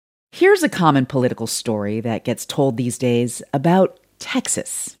Here's a common political story that gets told these days about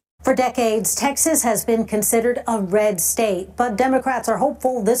Texas. For decades, Texas has been considered a red state, but Democrats are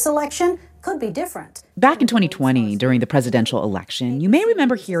hopeful this election could be different. Back in 2020, during the presidential election, you may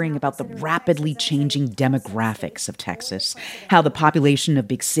remember hearing about the rapidly changing demographics of Texas, how the population of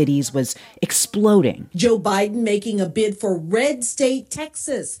big cities was exploding. Joe Biden making a bid for red state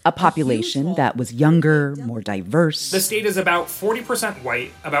Texas. A population that was younger, more diverse. The state is about 40%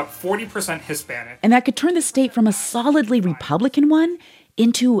 white, about 40% Hispanic. And that could turn the state from a solidly Republican one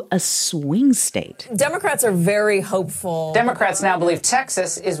into a swing state. Democrats are very hopeful. Democrats now believe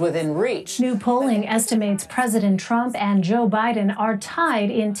Texas is within reach. New polling estimates President Trump and Joe Biden are tied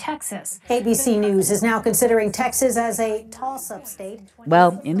in Texas. ABC News is now considering Texas as a toss-up state.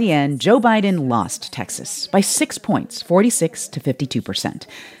 Well, in the end, Joe Biden lost Texas by 6 points, 46 to 52%.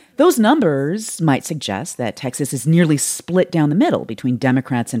 Those numbers might suggest that Texas is nearly split down the middle between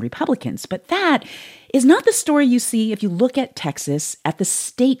Democrats and Republicans, but that is not the story you see if you look at Texas at the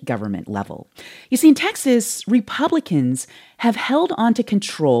state government level. You see, in Texas, Republicans have held on to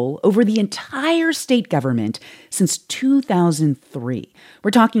control over the entire state government since 2003.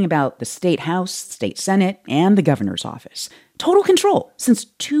 We're talking about the state house, state senate, and the governor's office. Total control since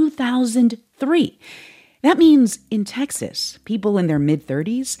 2003. That means in Texas, people in their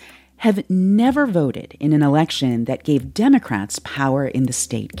mid-30s have never voted in an election that gave Democrats power in the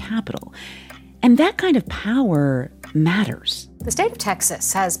state capitol. And that kind of power matters. The state of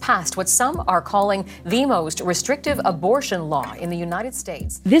Texas has passed what some are calling the most restrictive abortion law in the United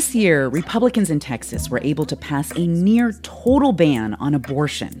States. This year, Republicans in Texas were able to pass a near total ban on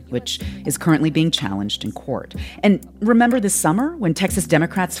abortion, which is currently being challenged in court. And remember this summer when Texas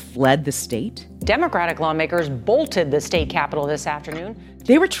Democrats fled the state? Democratic lawmakers bolted the state capitol this afternoon.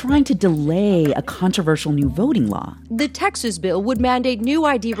 They were trying to delay a controversial new voting law. The Texas bill would mandate new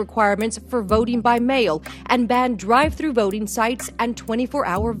ID requirements for voting by mail and ban drive-through voting sites and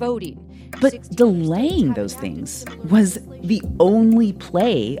 24-hour voting. But delaying those things was the only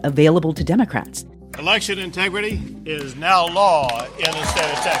play available to Democrats. Election integrity is now law in the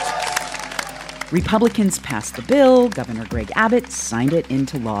state of Texas. Republicans passed the bill. Governor Greg Abbott signed it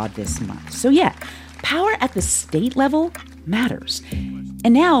into law this month. So yeah, power at the state level matters.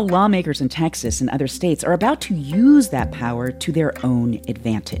 And now lawmakers in Texas and other states are about to use that power to their own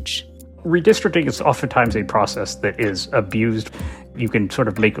advantage. Redistricting is oftentimes a process that is abused. You can sort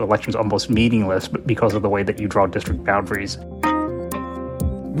of make elections almost meaningless because of the way that you draw district boundaries.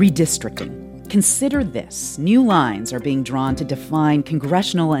 Redistricting. Consider this. New lines are being drawn to define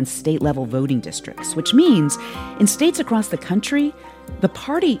congressional and state-level voting districts, which means in states across the country, the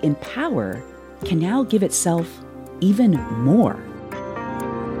party in power can now give itself even more.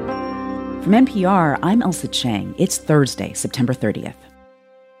 From NPR, I'm Elsa Chang. It's Thursday, September 30th.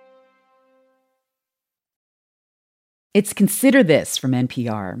 It's Consider This from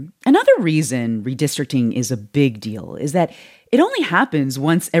NPR. Another reason redistricting is a big deal is that it only happens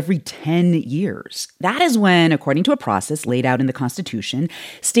once every 10 years. That is when, according to a process laid out in the Constitution,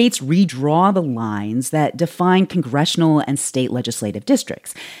 states redraw the lines that define congressional and state legislative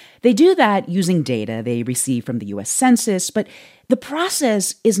districts. They do that using data they receive from the U.S. Census, but the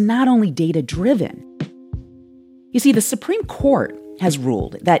process is not only data-driven. You see, the Supreme Court has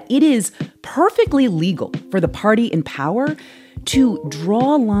ruled that it is perfectly legal for the party in power to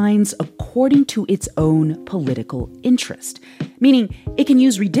draw lines according to its own political interest, meaning it can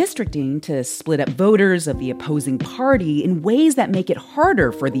use redistricting to split up voters of the opposing party in ways that make it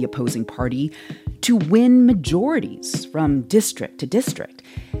harder for the opposing party to win majorities from district to district.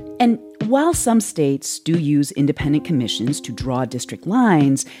 And while some states do use independent commissions to draw district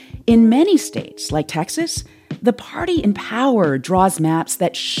lines, in many states, like Texas, the party in power draws maps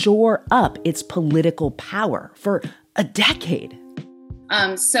that shore up its political power for a decade.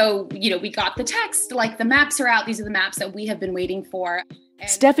 So, we got the text, like the maps are out. These are the maps that we have been waiting for.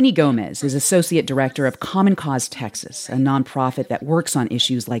 Stephanie Gomez is Associate Director of Common Cause Texas, a nonprofit that works on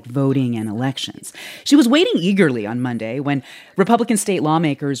issues like voting and elections. She was waiting eagerly on Monday when Republican state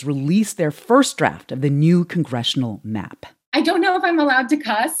lawmakers released their first draft of the new congressional map. I don't know if I'm allowed to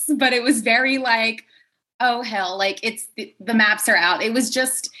cuss, but it was very like, oh, hell, like the maps are out. It was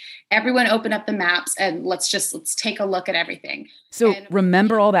just everyone open up the maps and let's take a look at everything. So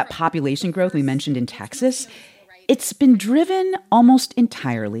remember all that population growth we mentioned in Texas? It's been driven almost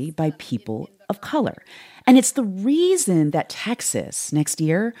entirely by people of color. And it's the reason that Texas next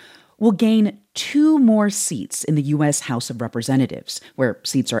year will gain 2 more seats in the U.S. House of Representatives, where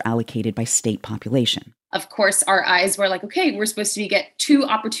seats are allocated by state population. of course, our eyes were like, okay, we're supposed to get 2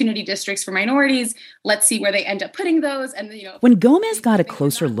 opportunity districts for minorities. Let's see where they end up putting those. And when Gomez got a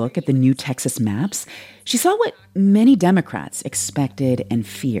closer look at the new Texas maps, she saw what many Democrats expected and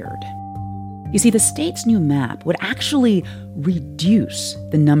feared. You see, the state's new map would actually reduce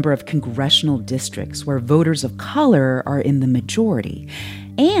the number of congressional districts where voters of color are in the majority.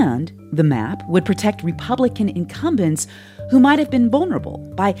 And the map would protect Republican incumbents who might have been vulnerable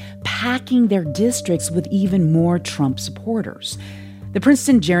by packing their districts with even more Trump supporters. The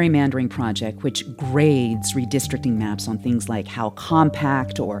Princeton Gerrymandering Project, which grades redistricting maps on things like how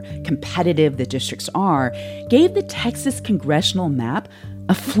compact or competitive the districts are, gave the Texas congressional map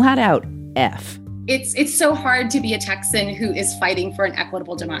a flat-out F. It's so hard to be a Texan who is fighting for an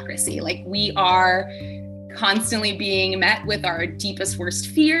equitable democracy. Like, we are constantly being met with our deepest, worst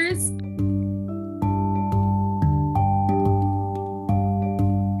fears.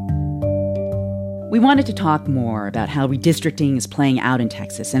 We wanted to talk more about how redistricting is playing out in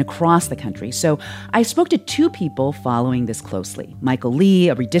Texas and across the country, so I spoke to 2 people following this closely. Michael Lee,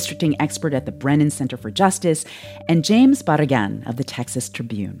 a redistricting expert at the Brennan Center for Justice, and James Barragan of the Texas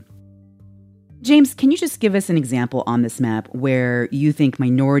Tribune. James, can you just give us an example on this map where you think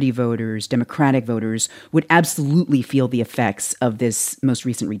minority voters, Democratic voters, would absolutely feel the effects of this most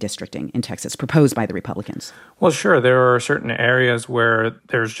recent redistricting in Texas proposed by the Republicans? Well, sure. There are certain areas where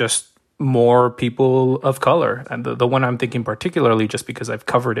there's just more people of color. And the one I'm thinking particularly, just because I've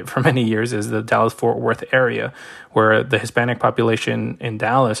covered it for many years, is the Dallas-Fort Worth area, where the Hispanic population in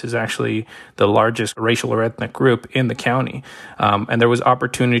Dallas is actually the largest racial or ethnic group in the county. And there was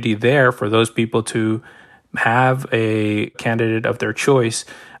opportunity there for those people to have a candidate of their choice.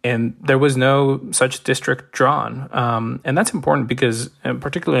 And there was no such district drawn. And that's important because,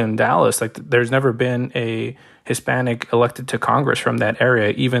 particularly in Dallas, like, there's never been a Hispanic elected to Congress from that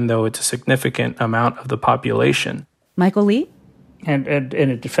area, even though it's a significant amount of the population. Michael Lee? And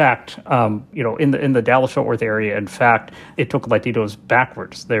in fact, in the Dallas-Fort Worth area, in fact, it took Latinos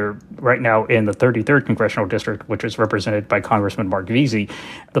backwards. They're right now in the 33rd congressional district, which is represented by Congressman Mark Veazey.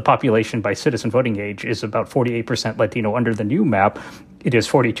 The population by citizen voting age is about 48% Latino. Under the new map, it is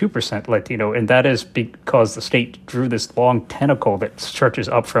 42% Latino, and that is because the state drew this long tentacle that stretches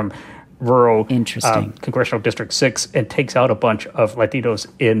up from rural Congressional District 6 and takes out a bunch of Latinos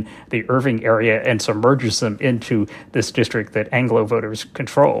in the Irving area and submerges them into this district that Anglo voters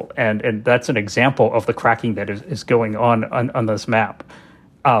control. And that's an example of the cracking that is going on this map.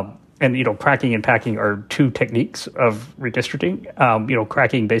 And, cracking and packing are 2 techniques of redistricting.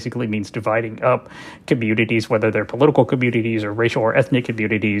 Cracking basically means dividing up communities, whether they're political communities or racial or ethnic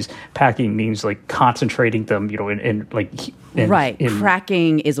communities. Packing means like concentrating them,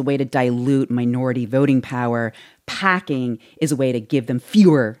 Cracking is a way to dilute minority voting power. Packing is a way to give them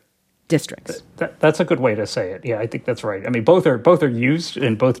fewer districts. That's a good way to say it. Yeah, I think that's right. I mean, both are used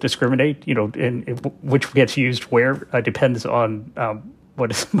and both discriminate, and which gets used where depends on what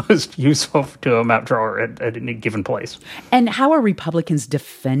is most useful to a map drawer at any given place. And how are Republicans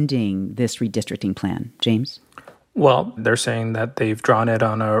defending this redistricting plan, James? Well, they're saying that they've drawn it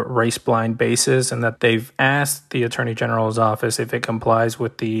on a race-blind basis and that they've asked the Attorney General's office if it complies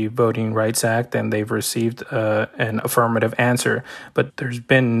with the Voting Rights Act, and they've received an affirmative answer. But there's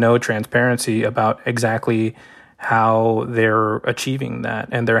been no transparency about exactly how they're achieving that.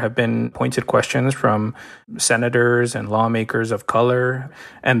 And there have been pointed questions from senators and lawmakers of color,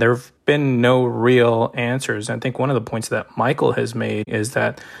 and there have been no real answers. I think one of the points that Michael has made is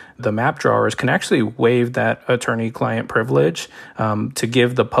that the map drawers can actually waive that attorney-client privilege to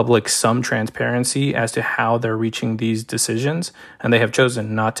give the public some transparency as to how they're reaching these decisions, and they have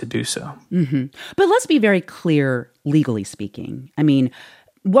chosen not to do so. Mm-hmm. But let's be very clear, legally speaking. I mean,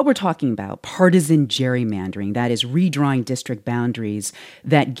 what we're talking about, partisan gerrymandering, that is redrawing district boundaries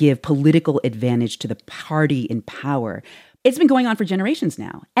that give political advantage to the party in power. It's been going on for generations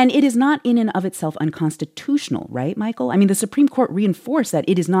now. And it is not in and of itself unconstitutional, right, Michael? I mean, the Supreme Court reinforced that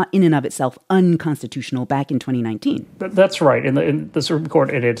it is not in and of itself unconstitutional back in 2019. That's right. In the Supreme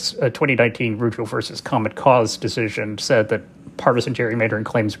Court, in its 2019 Ruggiero versus Common Cause decision, said that partisan gerrymandering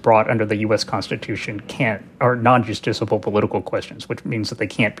claims brought under the U.S. Constitution are non-justiciable political questions, which means that they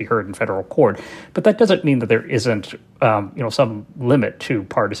can't be heard in federal court. But that doesn't mean that there isn't, some limit to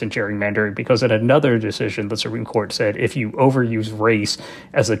partisan gerrymandering, because in another decision, the Supreme Court said if you overuse race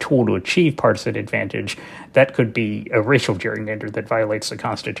as a tool to achieve partisan advantage, that could be a racial gerrymander that violates the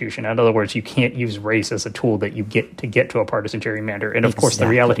Constitution. In other words, you can't use race as a tool that you get to a partisan gerrymander. And of course, the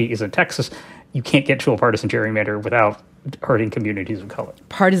reality is in Texas, you can't get to a partisan gerrymander without hurting communities of color.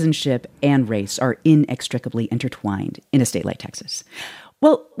 Partisanship and race are inextricably intertwined in a state like Texas.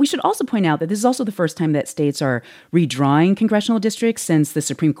 Well, we should also point out that this is also the first time that states are redrawing congressional districts since the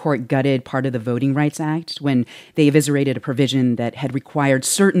Supreme Court gutted part of the Voting Rights Act when they eviscerated a provision that had required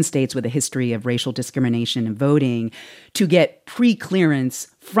certain states with a history of racial discrimination in voting to get pre-clearance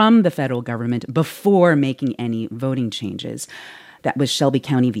from the federal government before making any voting changes. That was Shelby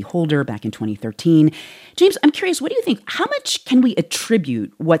County v. Holder back in 2013. James, I'm curious, what do you think? How much can we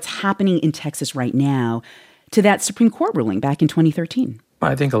attribute what's happening in Texas right now to that Supreme Court ruling back in 2013?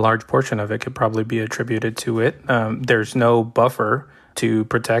 I think a large portion of it could probably be attributed to it. There's no buffer to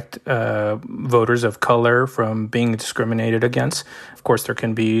protect voters of color from being discriminated against. Of course, there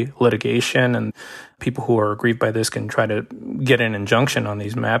can be litigation, and people who are aggrieved by this can try to get an injunction on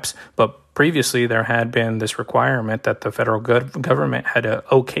these maps. But previously, there had been this requirement that the federal government had to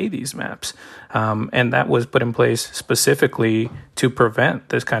okay these maps. And that was put in place specifically to prevent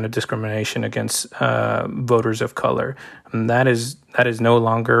this kind of discrimination against voters of color. And that is no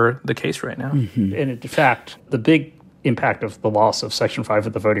longer the case right now. Mm-hmm. And in fact, the big impact of the loss of Section 5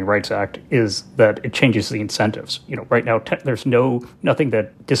 of the Voting Rights Act is that it changes the incentives. Right now, there's nothing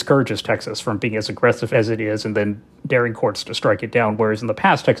that discourages Texas from being as aggressive as it is and then daring courts to strike it down, whereas in the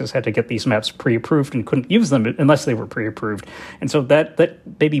past, Texas had to get these maps pre-approved and couldn't use them unless they were pre-approved. And so that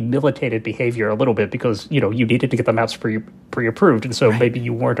maybe militated behavior a little bit because, you needed to get the maps pre-approved. And so maybe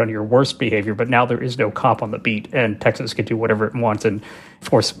you weren't on your worst behavior, but now there is no cop on the beat and Texas can do whatever it wants and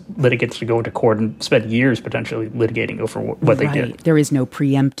force litigants to go into court and spend years potentially litigating over what they did. There is no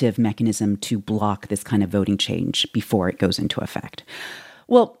preemptive mechanism to block this kind of voting change before it goes into effect.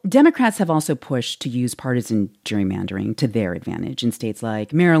 Well, Democrats have also pushed to use partisan gerrymandering to their advantage in states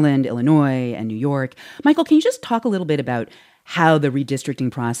like Maryland, Illinois, and New York. Michael, can you just talk a little bit about how the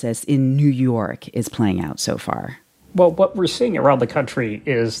redistricting process in New York is playing out so far? Well, what we're seeing around the country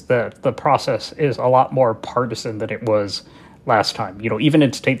is that the process is a lot more partisan than it was last time. Even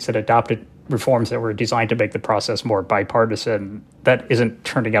in states that adopted reforms that were designed to make the process more bipartisan, that isn't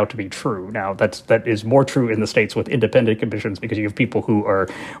turning out to be true. Now, that is more true in the states with independent commissions because you have people who are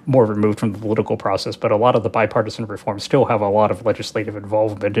more removed from the political process, but a lot of the bipartisan reforms still have a lot of legislative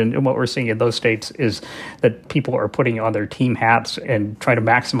involvement. And what we're seeing in those states is that people are putting on their team hats and trying to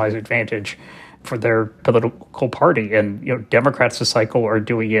maximize advantage for their political party. And, Democrats this cycle are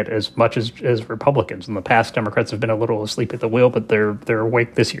doing it as much as Republicans. In the past, Democrats have been a little asleep at the wheel, but they're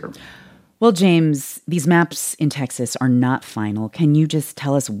awake this year. Well, James, these maps in Texas are not final. Can you just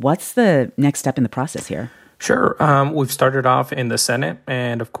tell us what's the next step in the process here? Sure. We've started off in the Senate,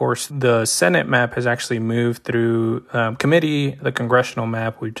 and of course, the Senate map has actually moved through committee. The congressional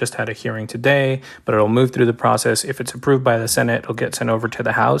map, we just had a hearing today, but it'll move through the process. If it's approved by the Senate, it'll get sent over to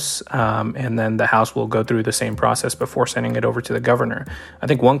the House, and then the House will go through the same process before sending it over to the governor. I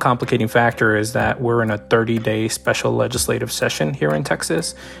think one complicating factor is that we're in a 30-day special legislative session here in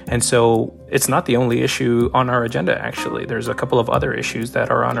Texas, and so it's not the only issue on our agenda, actually. There's a couple of other issues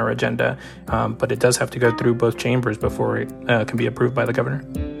that are on our agenda, but it does have to go through both chambers before it can be approved by the governor.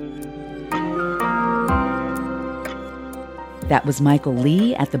 That was Michael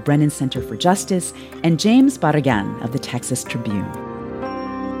Lee at the Brennan Center for Justice and James Barragan of the Texas Tribune.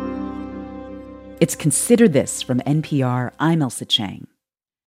 It's Consider This from NPR. I'm Elsa Chang.